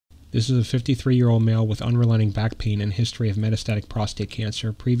This is a 53-year-old male with unrelenting back pain and history of metastatic prostate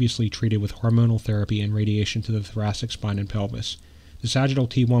cancer, previously treated with hormonal therapy and radiation to the thoracic spine and pelvis. The sagittal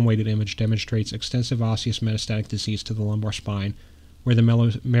T1 weighted image demonstrates extensive osseous metastatic disease to the lumbar spine, where the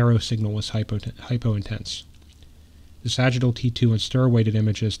marrow signal was hypointense. The sagittal T2 and stir weighted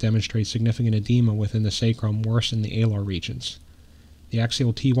images demonstrate significant edema within the sacrum, worse in the alar regions. The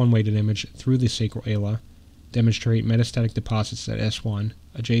axial T1 weighted image through the sacroiliac demonstrate metastatic deposits at S1,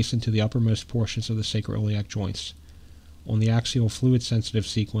 adjacent to the uppermost portions of the sacroiliac joints. On the axial fluid-sensitive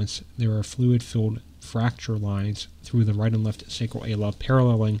sequence, there are fluid-filled fracture lines through the right and left sacroiliac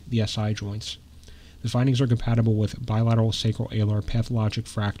paralleling the SI joints. The findings are compatible with bilateral sacroiliac pathologic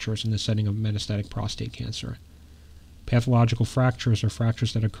fractures in the setting of metastatic prostate cancer. Pathological fractures are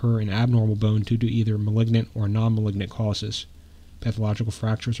fractures that occur in abnormal bone due to either malignant or non-malignant causes. Pathological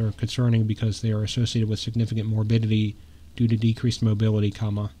fractures are concerning because they are associated with significant morbidity due to decreased mobility,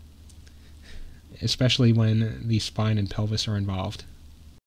 especially when the spine and pelvis are involved.